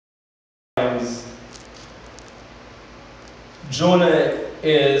Jonah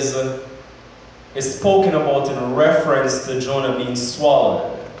is spoken about in reference to Jonah being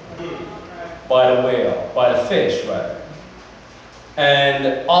swallowed by the whale, by the fish, right?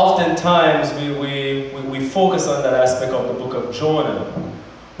 And oftentimes we focus on that aspect of the book of Jonah.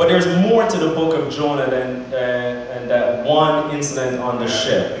 But there's more to the book of Jonah than that one incident on the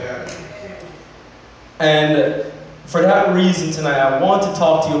ship. And for that reason tonight, I want to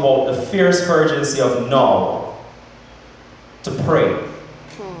talk to you about the fierce urgency of now to pray.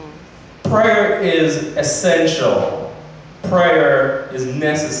 Prayer is essential. Prayer is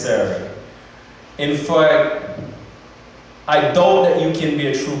necessary. In fact, I doubt that you can be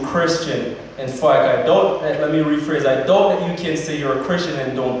a true Christian. In fact, let me rephrase, I doubt that you can say you're a Christian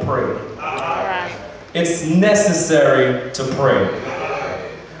and don't pray. Right. It's necessary to pray.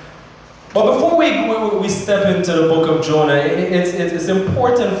 But before we step into the book of Jonah, it's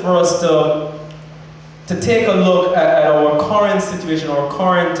important for us to take a look at our current situation, our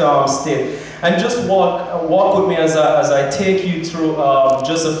current state, and just walk with me as I take you through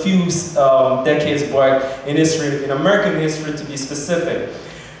just a few decades back in history, in American history to be specific.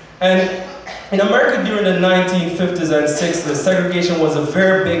 And in America during the 1950s and 60s, segregation was a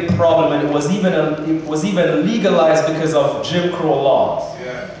very big problem, and it was even legalized because of Jim Crow laws.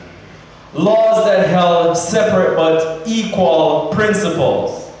 Yeah. Laws that held separate but equal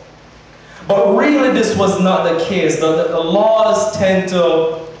principles. But really this was not the case. The laws tend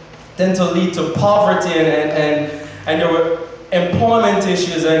to lead to poverty and there were employment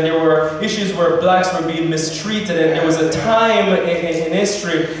issues, and there were issues where blacks were being mistreated, and there was a time in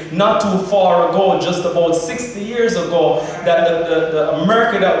history not too far ago, just about 60 years ago, that the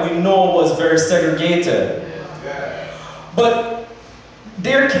America that we know was very segregated. But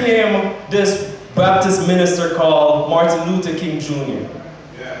there came this Baptist minister called Martin Luther King Jr.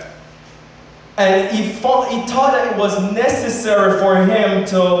 And he thought that it was necessary for him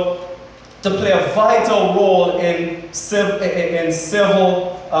to play a vital role in civil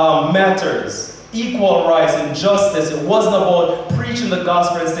matters, equal rights and justice. It wasn't about preaching the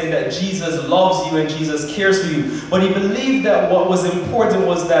gospel and saying that Jesus loves you and Jesus cares for you. But he believed that what was important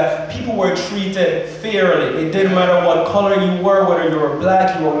was that people were treated fairly. It didn't matter what color you were, whether you were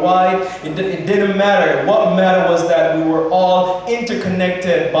black, you were white. It didn't matter. What mattered was that we were all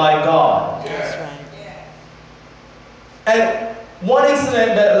interconnected by God. That's right. And one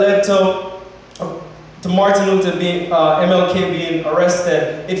incident that led to Martin Luther MLK being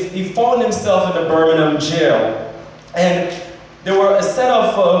arrested, he found himself in the Birmingham jail. And there were a set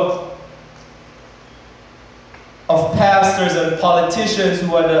of pastors and politicians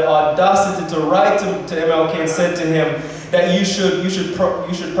who had the audacity to write to MLK and said to him that you should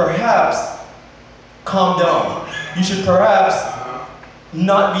perhaps calm down. You should perhaps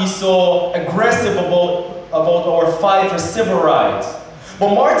not be so aggressive about our fight for civil rights.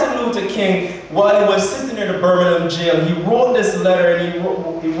 But Martin Luther King, while he was sitting in the Birmingham jail, he wrote this letter, and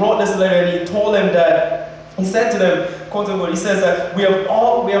he told them that, he said to them, quote unquote, he says that we have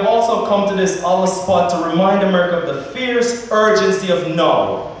also come to this hour spot to remind America of the fierce urgency of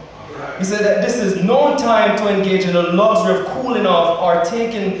now. He said that this is no time to engage in the luxury of cooling off or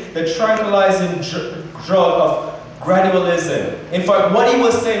taking the tranquilizing drug of gradualism. In fact, what he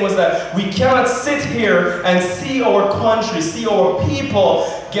was saying was that we cannot sit here and see our country, see our people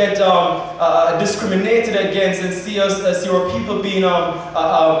get discriminated against, and see our people being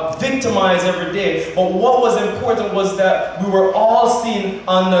victimized every day. But what was important was that we were all seen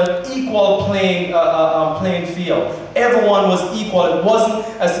on the equal playing field. Everyone was equal. It wasn't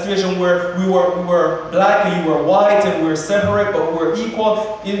a situation where we were black and you were white and we were separate, but we were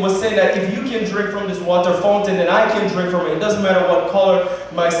equal. It was saying that if you can drink from this water fountain, then I can drink from it. It doesn't matter what color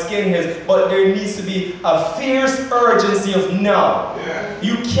my skin is, but there needs to be a fierce urgency of now. Yeah.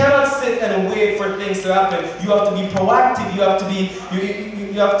 You cannot sit and wait for things to happen. You have to be proactive. You have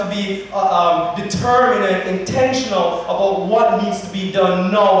to be determined and intentional about what needs to be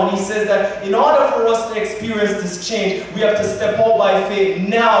done now. And he says that in order for us to experience this change, we have to step out by faith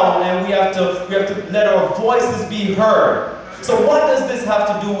now, and we have to let our voices be heard. So what does this have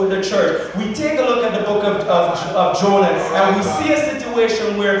to do with the church? We take a look at the book of Jonah, and we see a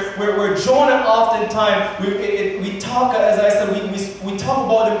situation where Jonah oftentimes, we talk, as I said, we talk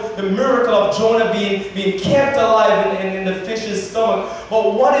about the miracle of Jonah being kept alive in the fish's stomach.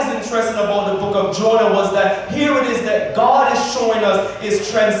 But what is interesting about the book of Jonah was that here it is that God is showing us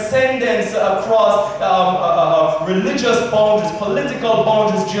his transcendence across religious boundaries, political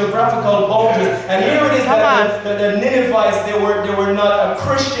boundaries, geographical boundaries. And here it is that the Ninevites, they were not a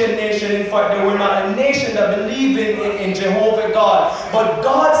Christian nation. In fact, they were not a nation that believed in Jehovah God. But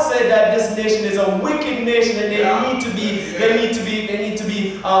God said that this nation is a wicked nation and they need to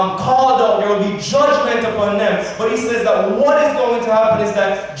be called out. There will be judgment upon them. But he says that what is going to happen is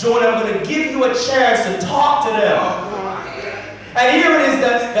that, Jonah, I'm going to give you a chance to talk to them. And here it is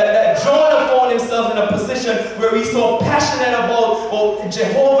that Jonah found himself in a position where he's so passionate about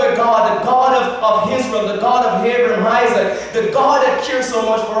Jehovah God, the God of Israel, the God of Abraham, Isaac, the God that cares so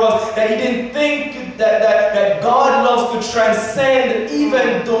much for us, that he didn't think that God loves to transcend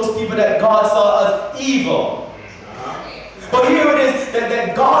even those people that God saw as evil. But here it is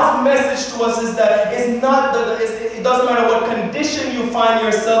that God's message to us is that it doesn't matter what condition you find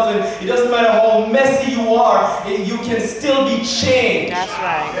yourself in, it doesn't matter how messy you are, you can still be changed. That's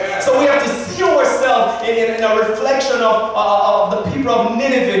right. So we have to see ourselves in a reflection of the people of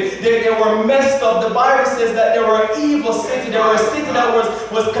Nineveh. They were messed up. The Bible says that they were an evil city. They were a city that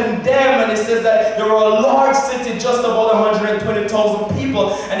was condemned, and it says that they were a large city, just about 120,000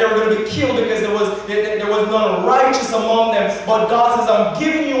 people, and they were going to be killed because there was none righteous among them. But God says, I'm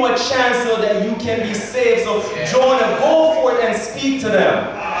giving you a chance so that you can be saved. So Jonah, go forth and speak to them.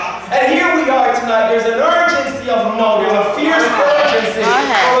 And here we are tonight. There's an urgency of no. There's a fierce urgency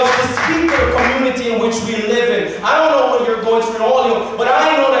for us to speak to the community in which we live in. I don't know what you're going through in Holyoke, but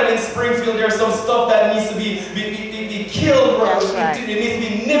I know that in Springfield there's some stuff that needs to be killed. Right. It needs to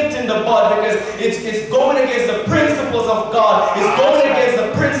be nipped in the bud because it's going against the principles of God. It's going against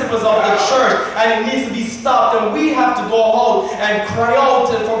the principles of the church, and it needs to be stopped. And we have to go out and cry out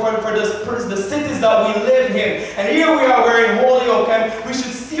for the cities that we live in. And here we are, we're in Holyoke, and we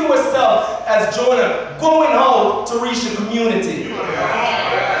should see ourselves as Jonah going out to reach the community.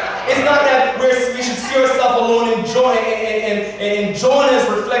 It's not that we should see ourselves alone in Jonah's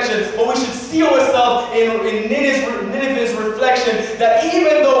reflection, but we should see ourselves in Nineveh's reflection, that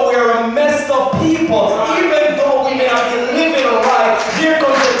even though we are a messed up people, even though we may not be living right, there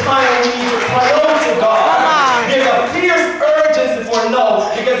comes a time when we need to cry out to God. There's a fierce urgency for no,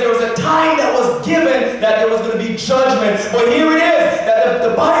 because there was a time that was given that there was going to be judgment. But here it is, that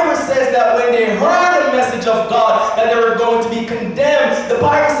the Bible says that when they heard the message of God, that they were going to be condemned. The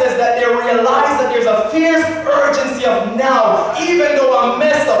Bible says that they realized that there's a fierce urgency of now, even though I'm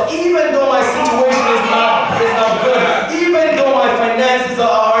messed up, even though my situation is not good, even though my finances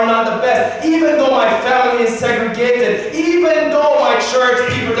are not the best, even though my family is segregated, even though my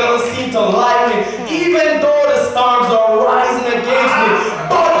church people don't seem to like me, even though the storms are rising against me,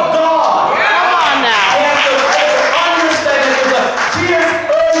 but God, I have to understand that there's a fierce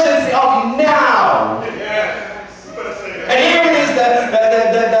urgency of now. And here it is that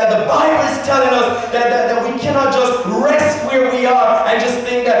the Bible is telling us that we cannot just rest where we are and just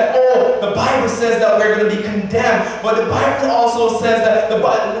think that, oh, the Bible says that we're going to be condemned. But the Bible also says that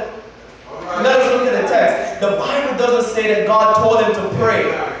let us look at the text. The Bible doesn't say that God told him to pray.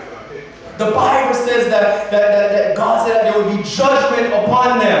 The Bible says that God said that there would be judgment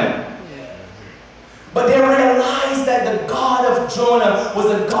upon them. But they realized that the God of Jonah was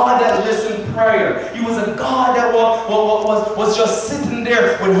a God that listened prayer. He was a God that was just sitting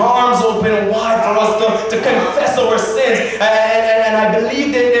there with arms open wide for us to confess our sins. And I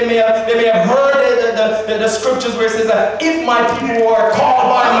believe that they may have heard the scriptures where it says that if my people were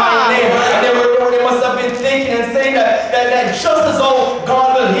called by my name, and they must have been thinking and saying that just as though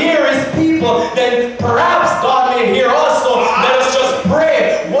God will hear his people, then perhaps God may hear us. So let us just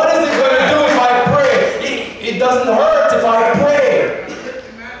pray. What is it going to do if I pray? It doesn't hurt if I pray.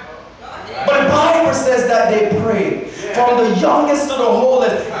 But the Bible says that they prayed. From the youngest to the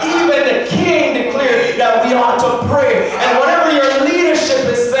oldest, even the king declared that we ought to pray. And whatever your leadership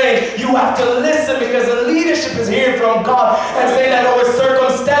is saying, you have to listen, because the leadership is hearing from God and saying that our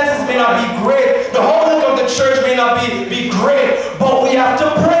circumstances may not be great. The whole look of the church may not be great, but we have to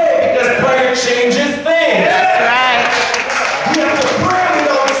pray, because prayer changes things. That's right. We have to pray.